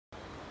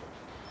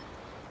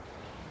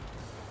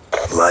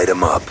Light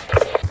 'em up.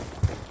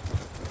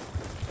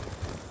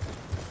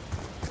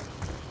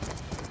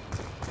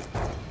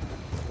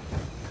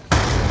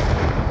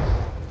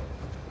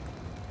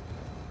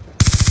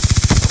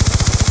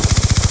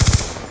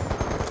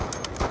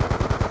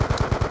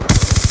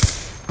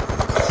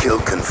 Kill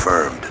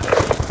confirmed.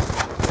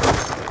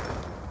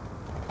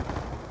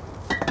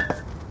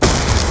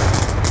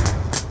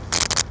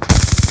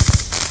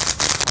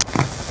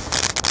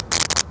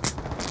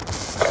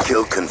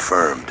 Kill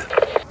confirmed.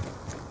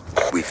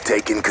 We've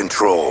taken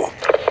control.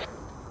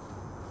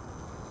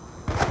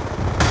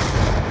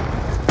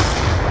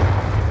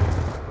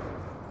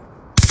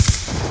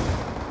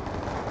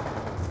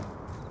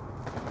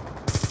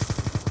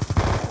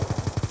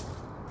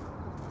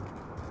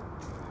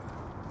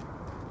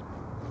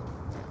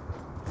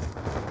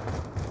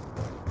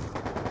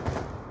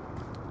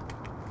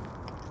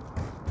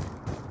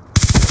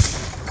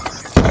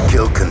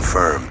 Kill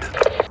confirmed.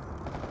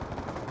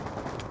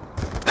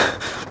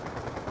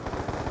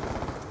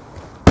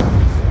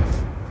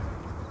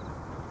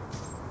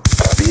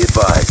 Be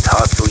advised,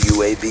 hostile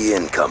UAV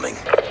incoming.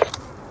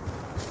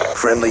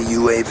 Friendly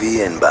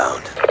UAV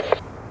inbound.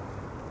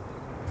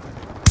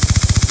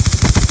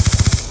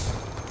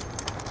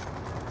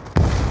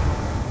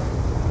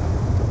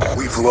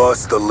 We've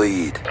lost the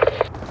lead.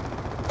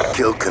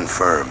 Kill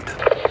confirmed.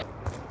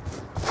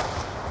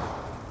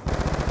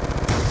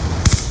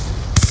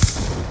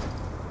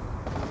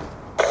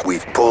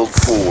 We've pulled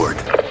forward.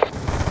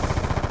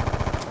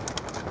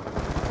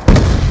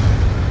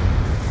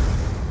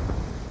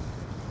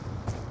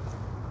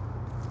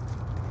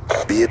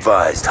 Be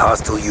advised,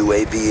 hostile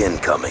UAV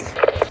incoming.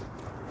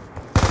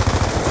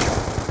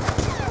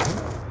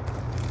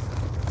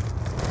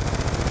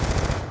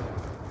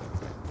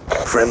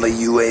 Friendly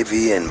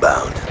UAV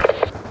inbound.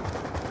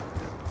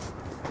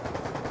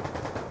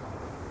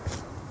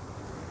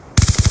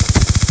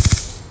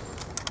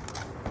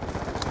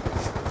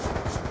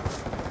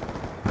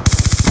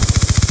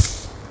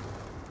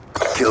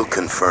 Kill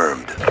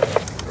confirmed.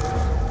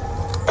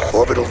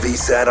 Orbital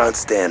VSAT on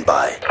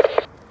standby.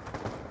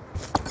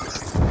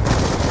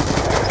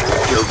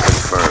 Kill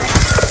confirmed.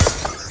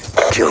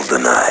 Kill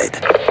denied.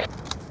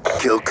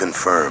 Kill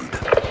confirmed.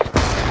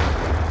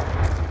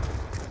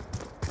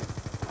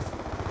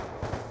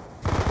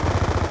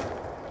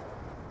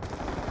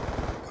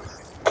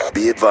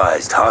 Be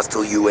advised,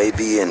 hostile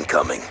UAV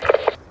incoming.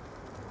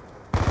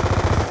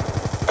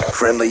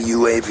 Friendly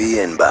UAV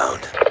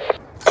inbound.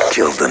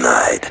 Kill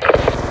denied.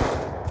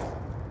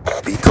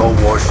 VTOL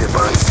warship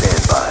on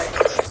standby.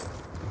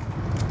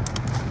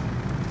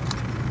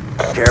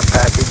 Care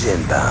package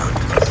inbound.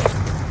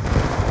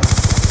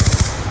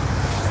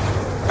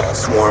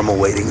 Swarm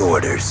awaiting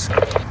orders.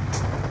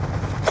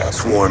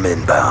 Swarm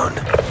inbound.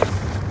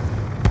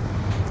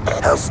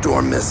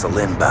 Hellstorm missile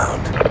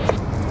inbound.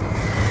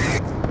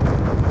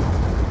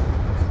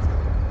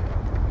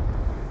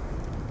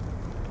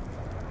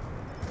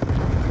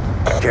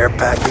 Care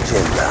package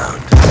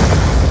inbound.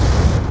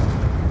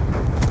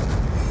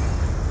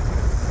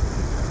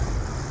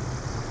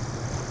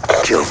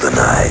 Kill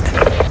denied.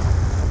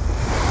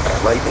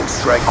 Lightning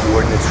strike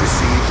coordinates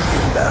received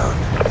inbound.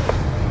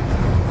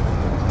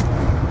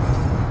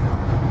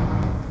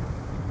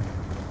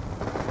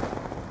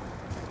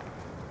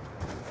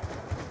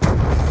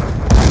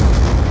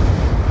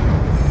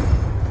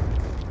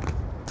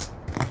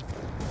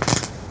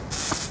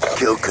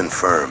 Kill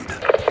confirmed.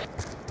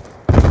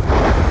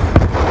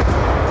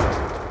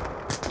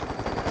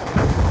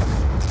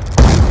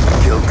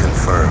 Kill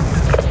confirmed.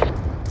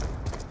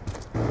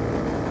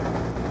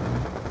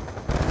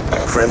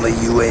 Friendly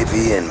UAV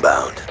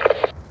inbound.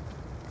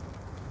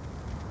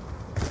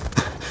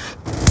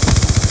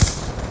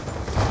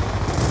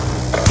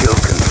 Kill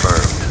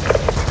confirmed.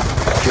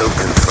 Kill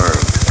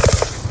confirmed.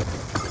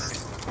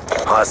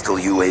 Hostile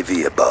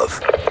UAV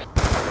above.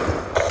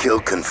 Kill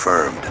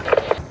confirmed.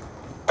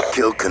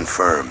 Kill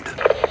confirmed.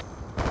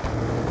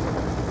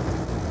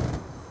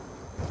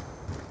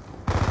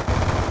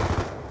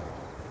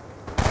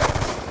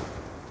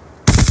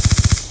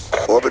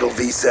 Orbital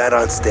VSAT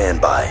on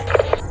standby.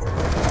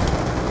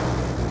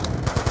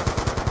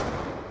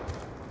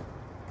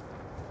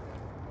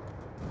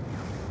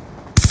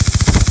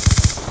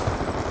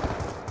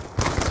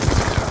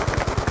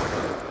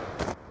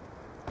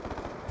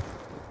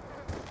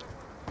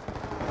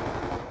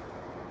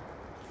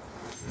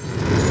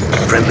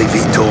 Friendly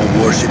VTOL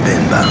warship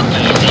inbound.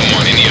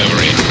 1-1 in the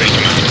overhead, ready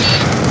to mount.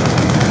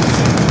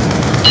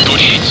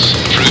 Good hits,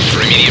 approved for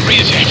immediate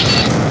re-attack.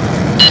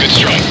 Good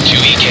strike, 2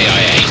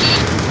 EKIA.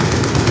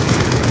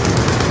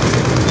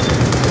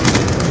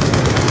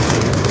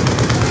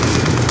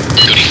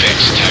 Good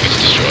effects, targets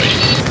destroyed.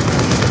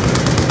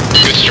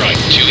 Good strike,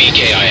 2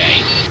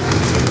 EKIA.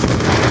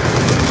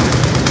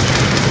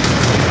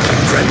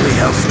 Friendly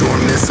Hellstorm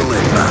missile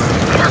inbound.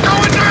 We're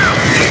going down!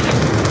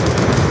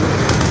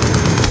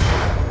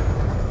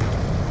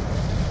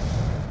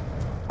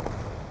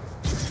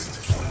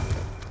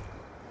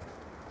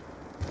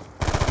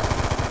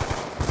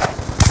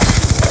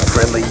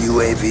 Friendly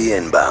UAV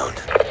inbound.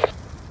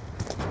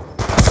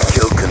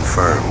 Kill confirmed.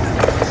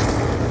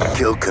 confirmed.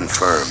 Kill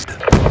confirmed.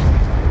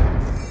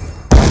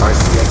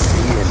 RCXD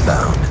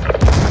inbound.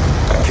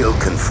 Kill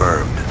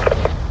confirmed.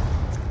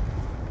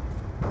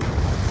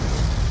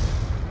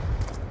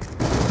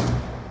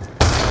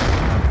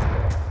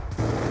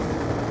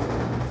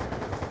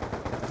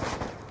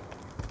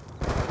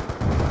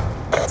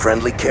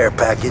 Friendly care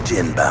package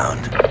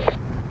inbound.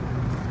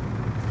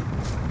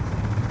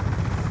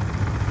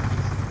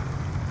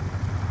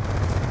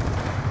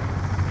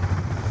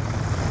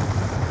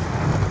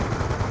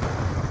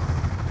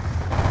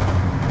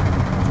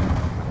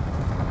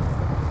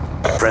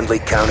 Friendly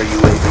counter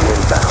UAV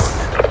inbound.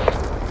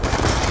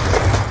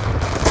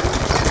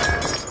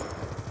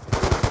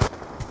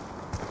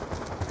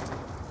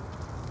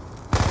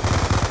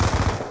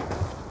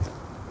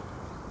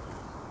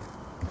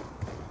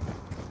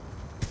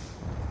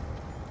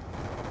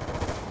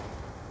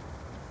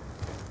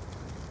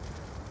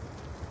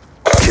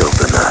 Kill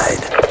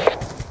denied.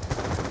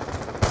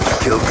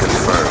 Kill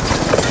confirmed.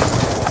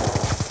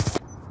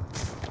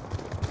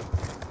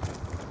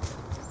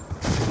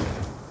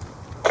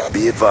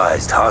 Be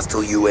advised,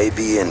 hostile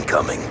UAV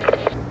incoming.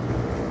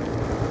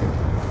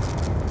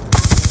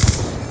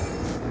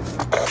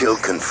 Kill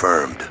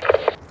confirmed.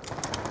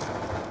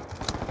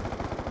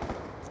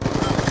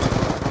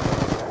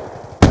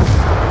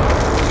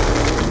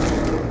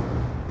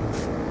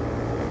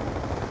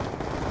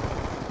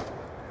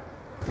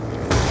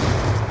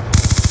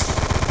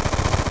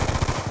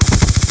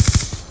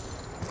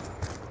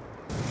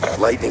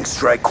 Lightning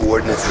strike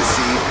coordinates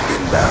received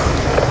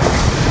inbound.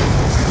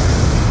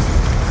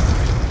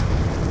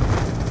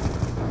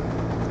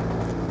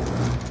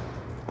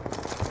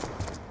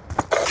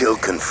 Kill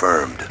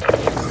confirmed.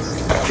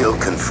 Kill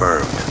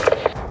confirmed.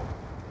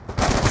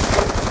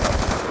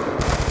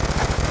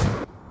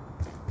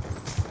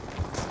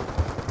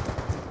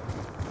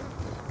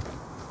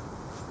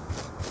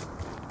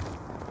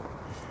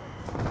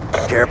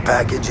 Care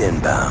package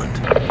inbound.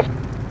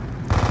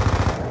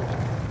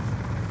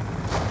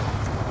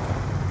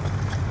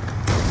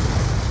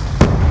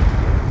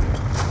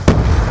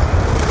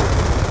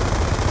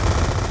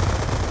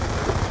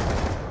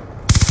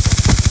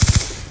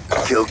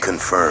 Kill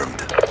confirmed.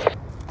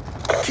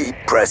 Keep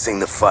pressing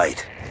the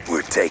fight.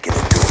 We're taking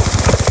it to them.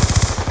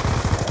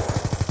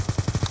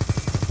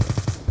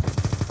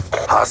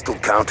 Hostile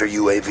counter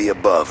UAV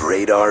above.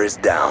 Radar is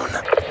down.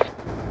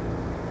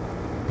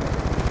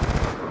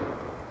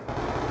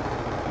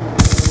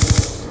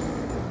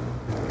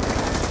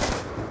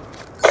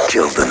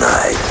 Kill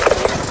denied.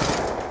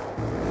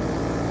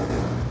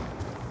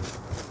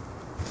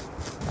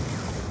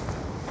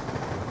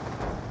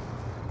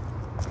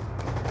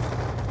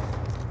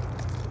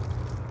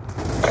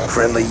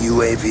 Friendly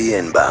UAV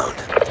inbound.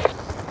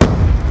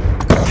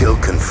 Kill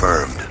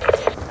confirmed.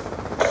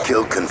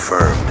 Kill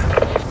confirmed.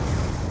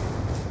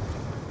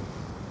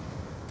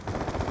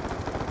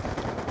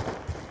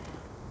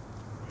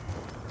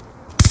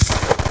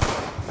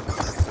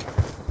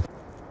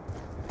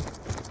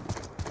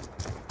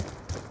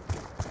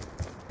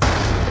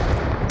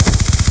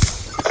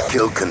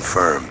 Kill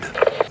confirmed.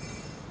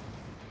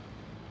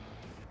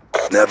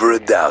 Never a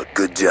doubt.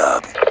 Good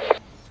job.